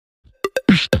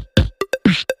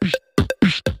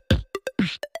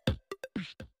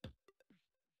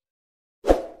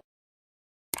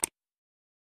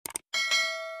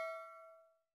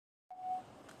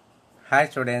Hi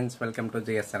students, welcome to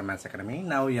JSR Maths Academy.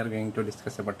 Now we are going to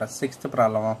discuss about the sixth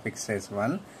problem of exercise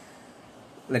 1.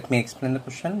 Let me explain the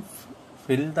question.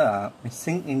 Fill the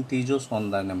missing integers on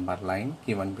the number line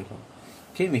given below.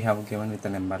 Okay, we have given with the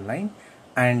number line,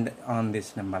 and on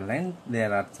this number line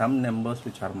there are some numbers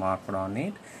which are marked on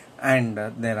it, and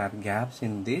there are gaps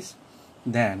in this.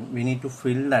 Then we need to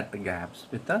fill that gaps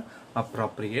with the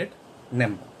appropriate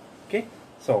number. Okay,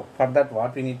 so for that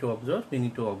what we need to observe? We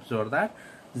need to observe that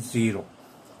 0.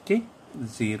 Okay,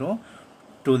 0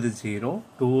 to the 0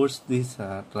 towards this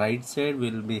right side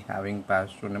will be having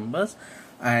positive numbers,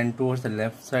 and towards the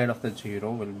left side of the 0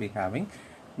 will be having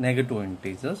negative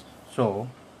integers. So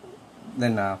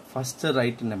then first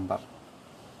right number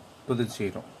to the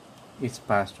 0 is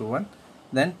positive 1,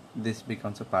 then this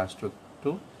becomes a positive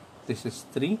 2, this is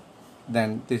 3,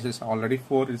 then this is already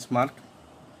 4 is marked,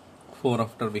 4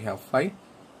 after we have 5,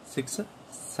 6,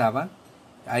 7,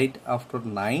 8 after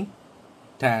 9,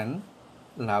 10,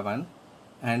 11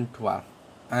 and 12,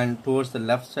 and towards the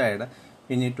left side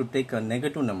we need to take a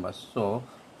negative numbers. So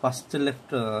first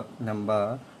left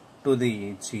number to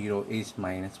the 0 is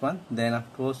 -1, then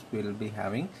of course we will be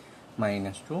having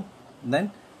 -2, then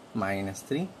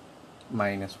 -3,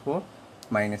 -4,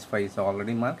 -5 is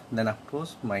already marked, then of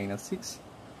course -6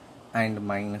 and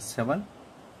 -7,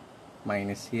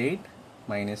 -8,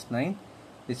 -9,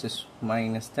 this is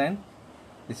 -10,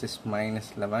 this is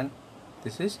 -11,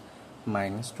 this is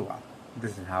 -12.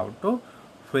 This is how to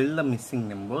fill the missing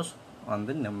numbers on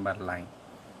the number line.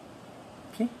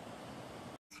 Okay.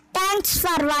 Thanks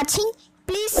for watching.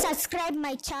 Please subscribe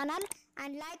my channel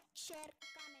and like,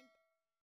 share.